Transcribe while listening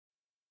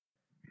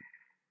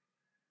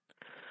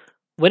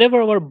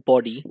Whenever our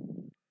body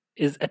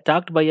is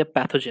attacked by a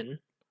pathogen,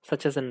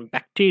 such as a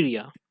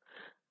bacteria,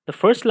 the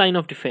first line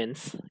of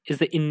defense is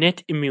the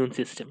innate immune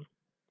system.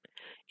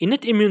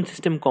 Innate immune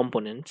system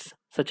components,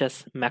 such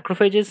as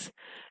macrophages,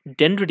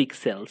 dendritic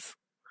cells,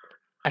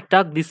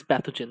 attack these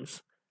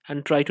pathogens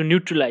and try to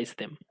neutralize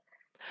them.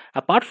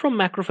 Apart from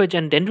macrophage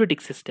and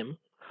dendritic system,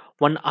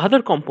 one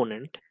other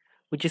component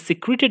which is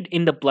secreted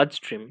in the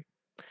bloodstream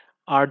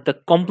are the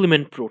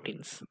complement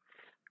proteins.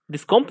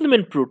 These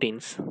complement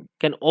proteins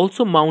can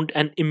also mount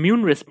an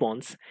immune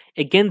response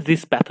against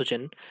this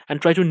pathogen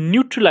and try to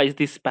neutralize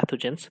these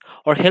pathogens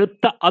or help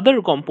the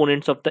other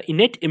components of the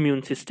innate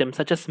immune system,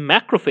 such as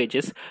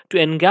macrophages, to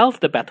engulf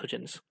the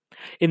pathogens.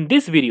 In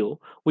this video,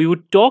 we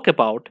would talk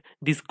about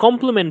these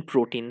complement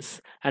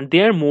proteins and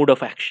their mode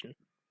of action.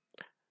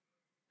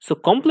 So,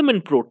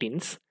 complement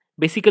proteins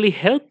basically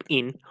help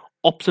in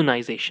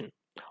opsonization.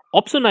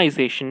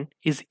 Opsonization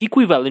is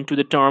equivalent to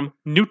the term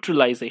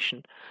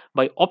neutralization.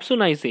 By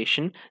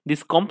opsonization,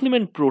 this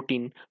complement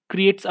protein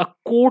creates a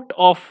coat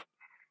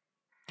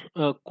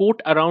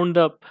around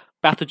the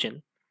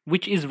pathogen,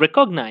 which is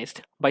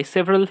recognized by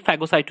several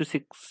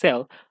phagocytosis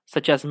cells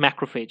such as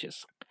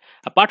macrophages.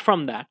 Apart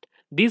from that,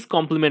 this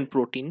complement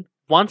protein,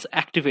 once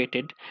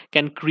activated,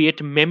 can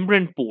create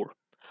membrane pore.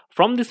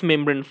 From this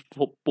membrane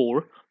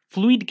pore,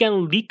 fluid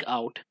can leak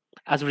out.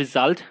 As a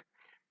result,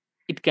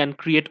 it can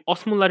create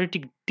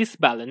osmolarity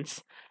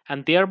disbalance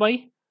and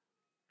thereby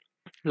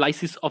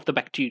lysis of the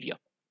bacteria.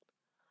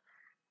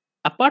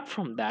 Apart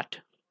from that,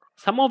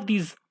 some of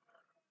these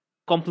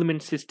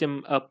complement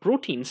system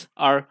proteins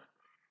are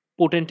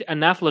potent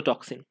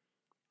anaphylotoxin.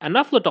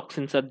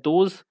 Anaphylotoxins are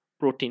those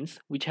proteins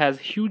which has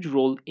huge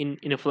role in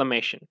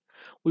inflammation.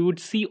 We would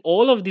see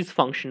all of these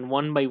function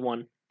one by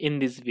one in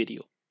this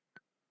video.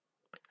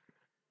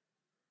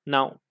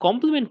 Now,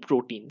 complement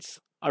proteins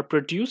are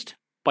produced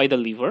by the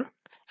liver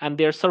and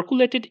they are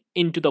circulated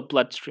into the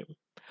bloodstream.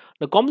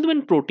 The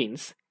complement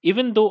proteins,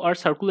 even though are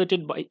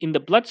circulated in the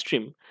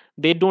bloodstream,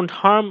 they don't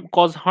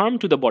cause harm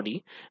to the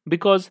body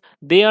because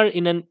they are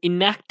in an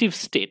inactive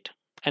state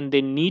and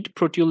they need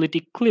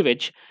proteolytic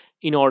cleavage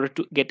in order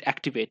to get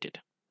activated.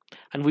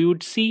 And we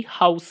would see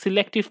how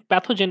selective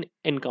pathogen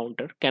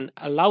encounter can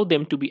allow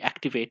them to be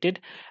activated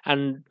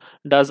and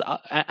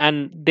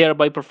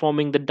thereby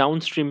performing the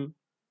downstream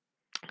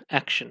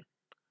action.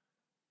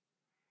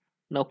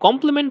 Now,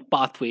 complement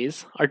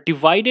pathways are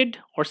divided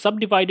or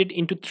subdivided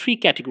into three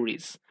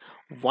categories.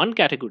 One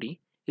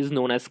category is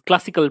known as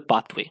classical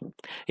pathway.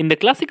 In the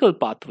classical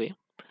pathway,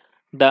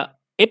 the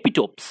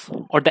epitopes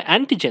or the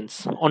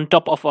antigens on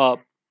top of a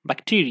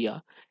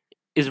bacteria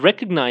is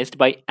recognized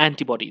by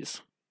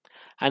antibodies.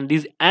 And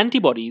these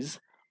antibodies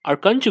are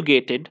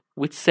conjugated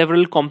with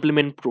several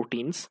complement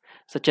proteins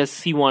such as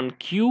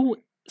C1q,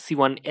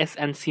 C1s,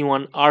 and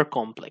C1r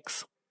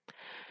complex.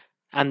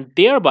 And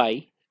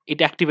thereby, it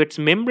activates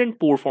membrane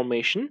pore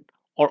formation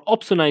or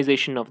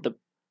opsonization of the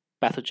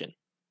pathogen.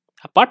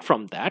 Apart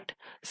from that,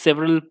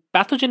 several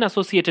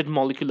pathogen-associated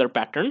molecular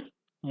patterns,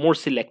 more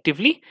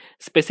selectively,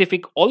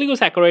 specific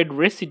oligosaccharide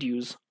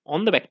residues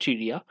on the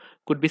bacteria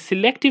could be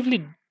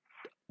selectively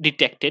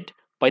detected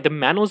by the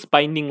mannose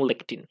binding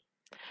lectin.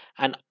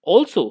 And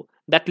also,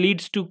 that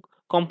leads to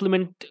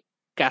complement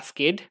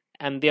cascade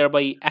and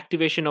thereby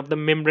activation of the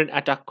membrane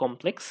attack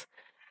complex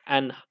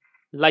and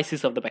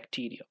lysis of the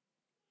bacteria.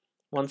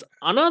 Once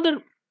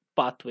another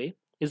pathway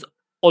is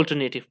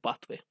alternative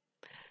pathway.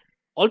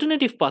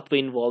 Alternative pathway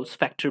involves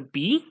factor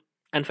B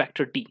and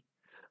factor D,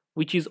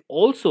 which is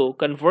also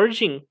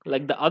converging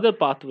like the other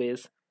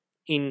pathways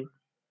in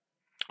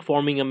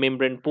forming a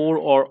membrane pore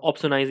or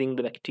opsonizing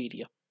the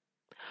bacteria.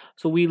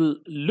 So we'll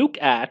look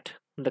at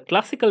the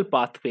classical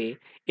pathway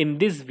in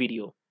this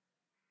video.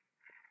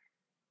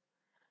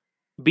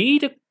 Be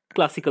it a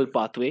classical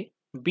pathway,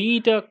 be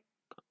it a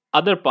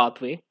other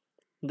pathway,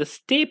 the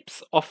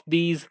steps of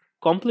these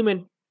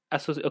complement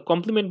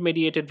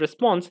mediated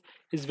response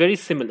is very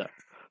similar.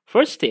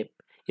 First step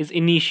is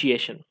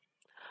initiation.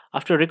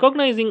 After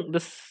recognizing the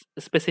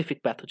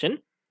specific pathogen,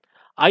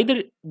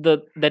 either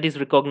that is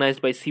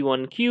recognized by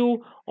C1q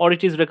or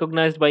it is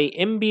recognized by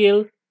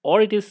MBL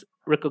or it is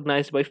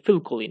recognized by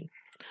phylcholine.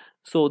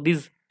 So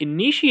this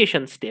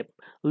initiation step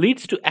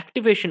leads to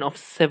activation of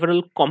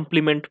several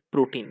complement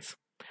proteins,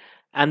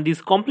 and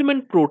these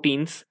complement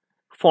proteins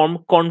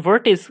form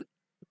convertase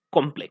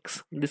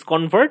complex. This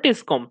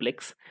convertase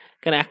complex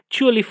can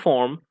actually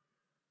form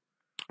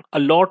a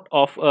lot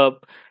of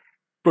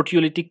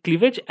proteolytic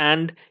cleavage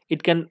and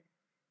it can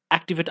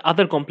activate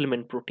other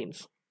complement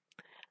proteins.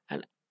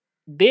 And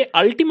they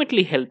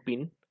ultimately help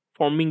in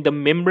forming the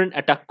membrane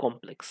attack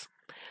complex.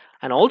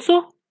 And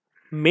also,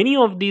 many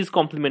of these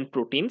complement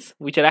proteins,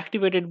 which are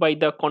activated by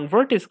the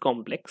convertase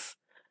complex,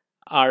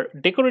 are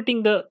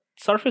decorating the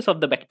surface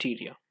of the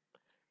bacteria,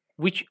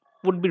 which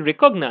would be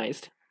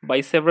recognized by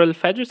several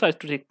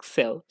phagocytotic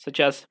cells such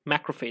as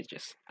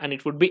macrophages, and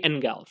it would be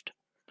engulfed.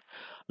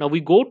 Now we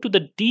go to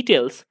the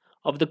details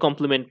of the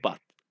complement path,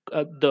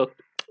 the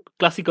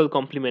classical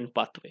complement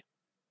pathway.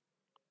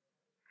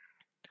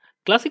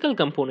 Classical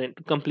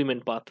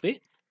complement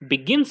pathway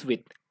begins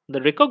with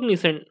the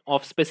recognition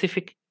of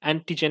specific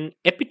antigen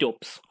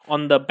epitopes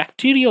on the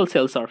bacterial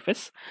cell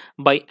surface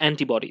by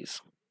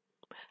antibodies.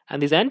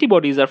 And these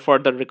antibodies are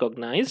further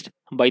recognized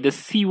by the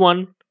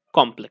C1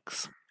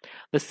 complex.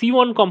 The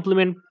C1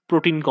 complement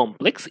protein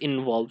complex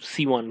involves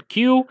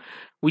C1q,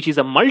 which is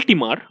a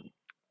multimer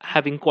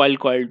having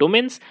coil-coil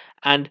domains,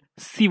 and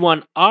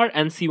C1r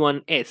and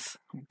C1s,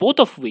 both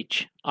of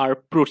which are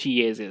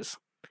proteases.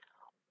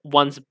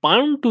 Once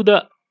bound to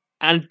the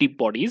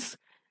antibodies,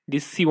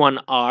 this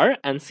C1r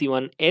and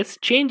C1s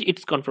change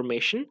its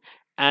conformation,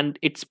 and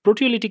its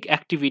proteolytic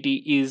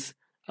activity is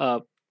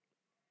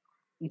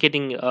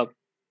getting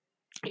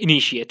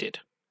initiated.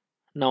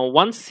 Now,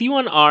 once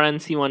C1r and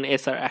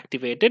C1s are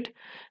activated,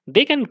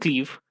 they can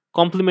cleave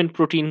complement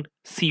protein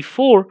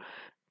C4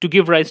 to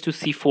give rise to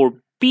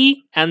C4b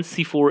and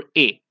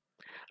C4a.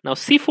 Now,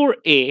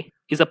 C4a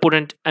is a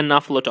potent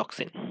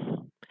anaphylotoxin.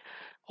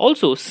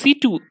 Also,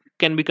 C2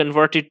 can be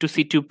converted to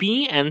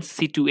C2b and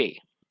C2a.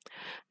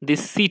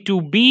 This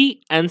C2b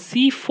and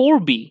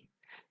C4b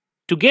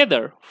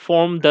together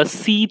form the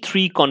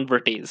C3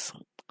 convertase.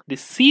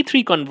 This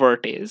C3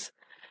 convertase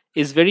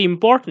is very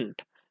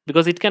important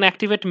because it can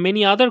activate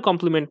many other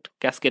complement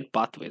cascade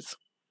pathways.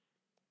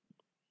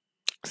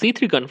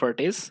 C3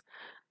 convertase,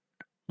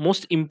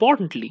 most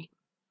importantly,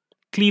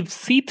 cleaves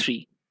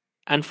C3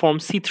 and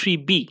forms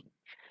C3b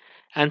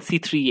and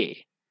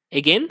C3a.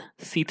 Again,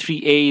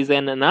 C3a is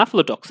an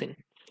anaphylotoxin,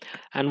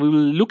 and we will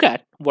look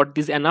at what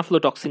these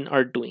anaphylotoxins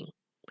are doing.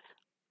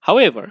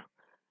 However,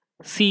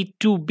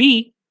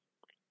 C2b,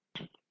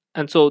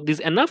 and so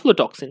this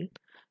anaphylotoxin,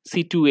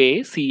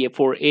 C2a,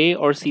 C4a,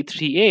 or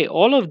C3a,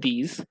 all of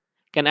these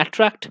can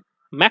attract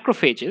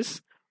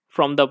macrophages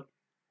from the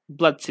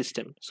blood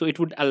system. So it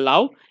would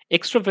allow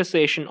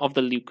extravasation of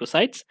the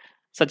leukocytes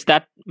such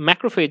that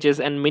macrophages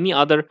and many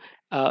other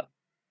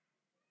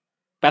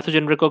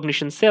pathogen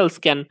recognition cells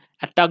can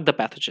attack the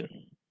pathogen.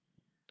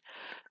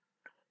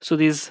 So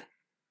these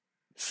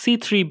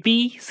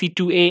C3b,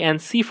 C2a, and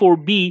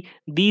C4b,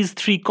 these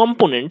three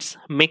components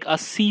make a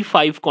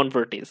C5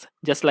 convertase,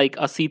 just like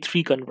a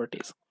C3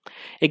 convertase.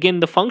 Again,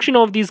 the function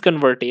of these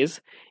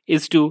convertase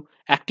is to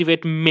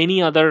activate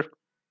many other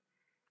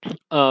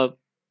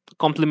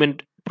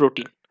complement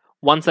protein.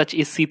 One such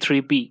is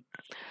C3b.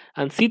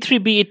 And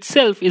C3b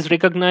itself is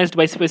recognized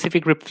by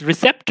specific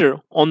receptor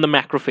on the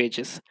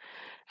macrophages.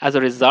 As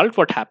a result,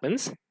 what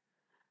happens?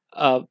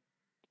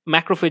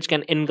 Macrophage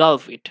can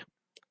engulf it.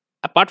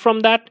 Apart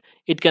from that,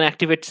 it can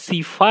activate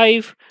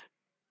C5,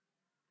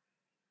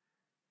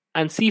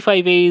 and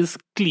C5a is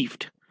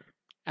cleaved.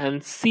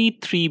 And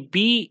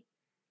C3b,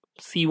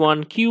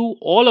 C1q,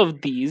 all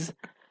of these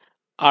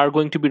are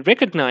going to be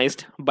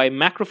recognized by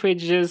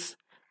macrophages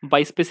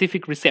by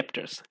specific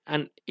receptors,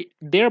 and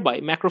thereby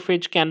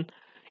macrophage can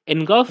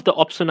engulf the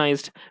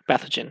opsonized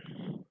pathogen.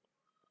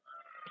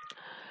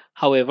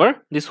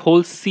 However, this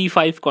whole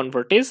C5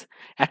 convertase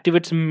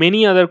activates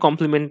many other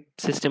complement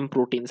system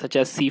proteins such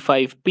as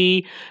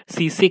C5p,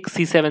 C6,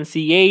 C7,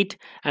 C8,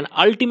 and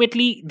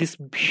ultimately this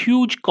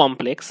huge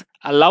complex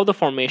allow the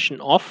formation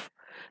of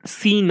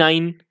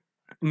C9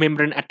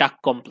 membrane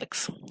attack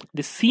complex.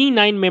 The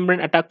C9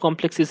 membrane attack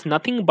complex is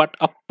nothing but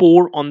a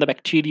pore on the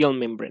bacterial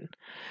membrane.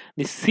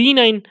 The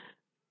C9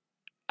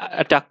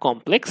 attack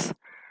complex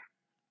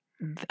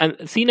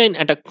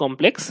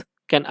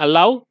can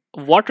allow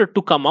water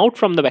to come out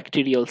from the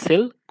bacterial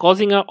cell,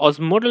 causing an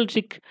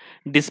osmotic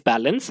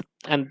disbalance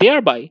and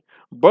thereby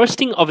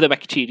bursting of the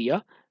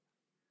bacteria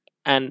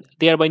and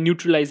thereby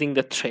neutralizing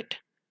the threat.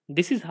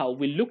 This is how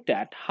we looked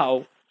at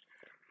how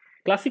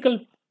classical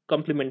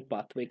complement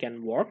pathway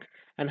can work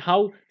and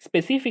how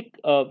specific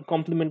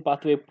complement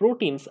pathway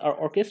proteins are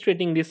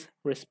orchestrating this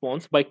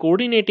response by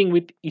coordinating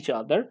with each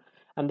other,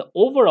 and the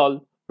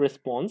overall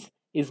response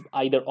is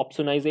either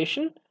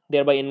opsonization,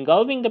 thereby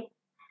engulfing the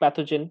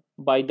pathogen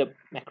by the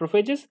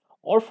macrophages,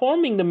 or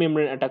forming the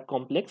membrane attack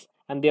complex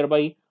and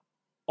thereby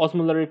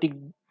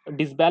osmolarity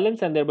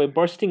disbalance and thereby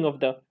bursting of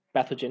the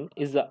pathogen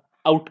is the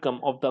outcome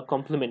of the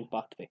complement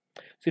pathway.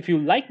 So if you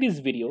like this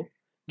video,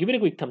 give it a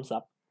quick thumbs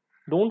up.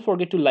 Don't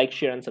forget to like,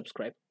 share, and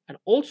subscribe. And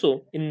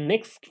also in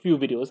next few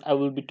videos, I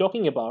will be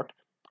talking about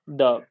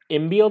the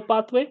MBL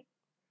pathway,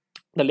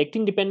 the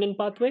lectin dependent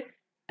pathway,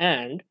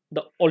 and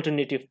the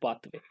alternative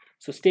pathway.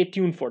 So stay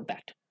tuned for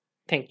that.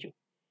 Thank you.